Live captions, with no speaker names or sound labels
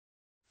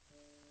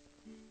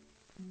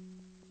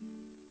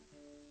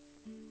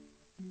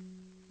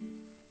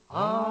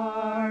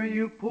Are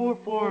you poor,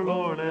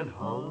 forlorn, and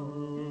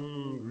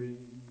hungry?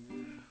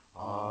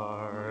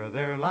 Are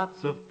there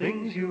lots of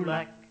things you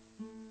lack?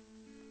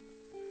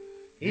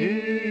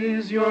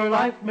 Is your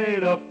life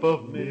made up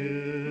of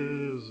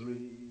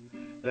misery?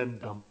 Then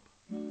dump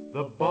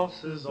the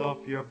bosses off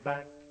your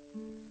back.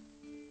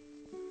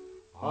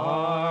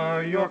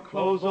 Are your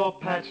clothes all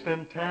patched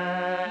and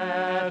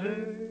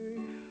tattered?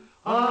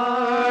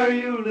 Are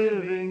you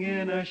living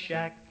in a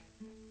shack?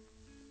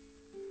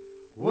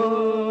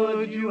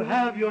 Would you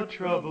have your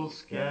troubles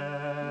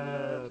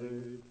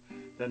scattered?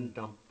 Then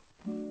dump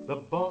the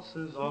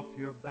bosses off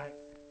your back.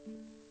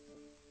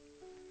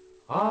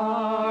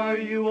 Are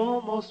you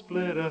almost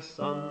split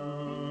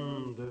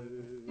asunder,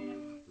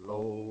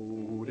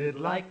 loaded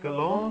like a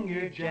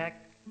long-eared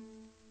jack?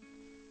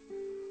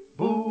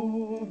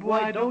 Boob,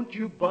 why don't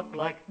you buck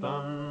like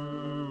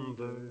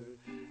thunder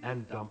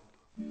and dump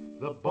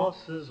the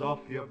bosses off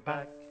your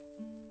back?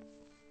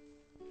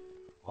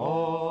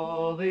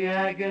 All the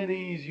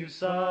agonies you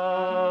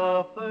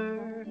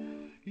suffer,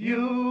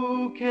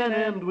 you can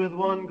end with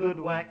one good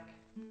whack.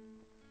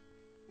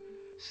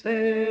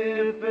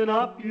 Stiffen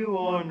up, you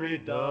ornery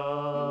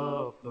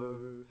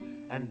duffer,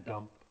 and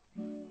dump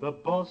the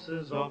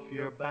bosses off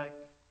your back.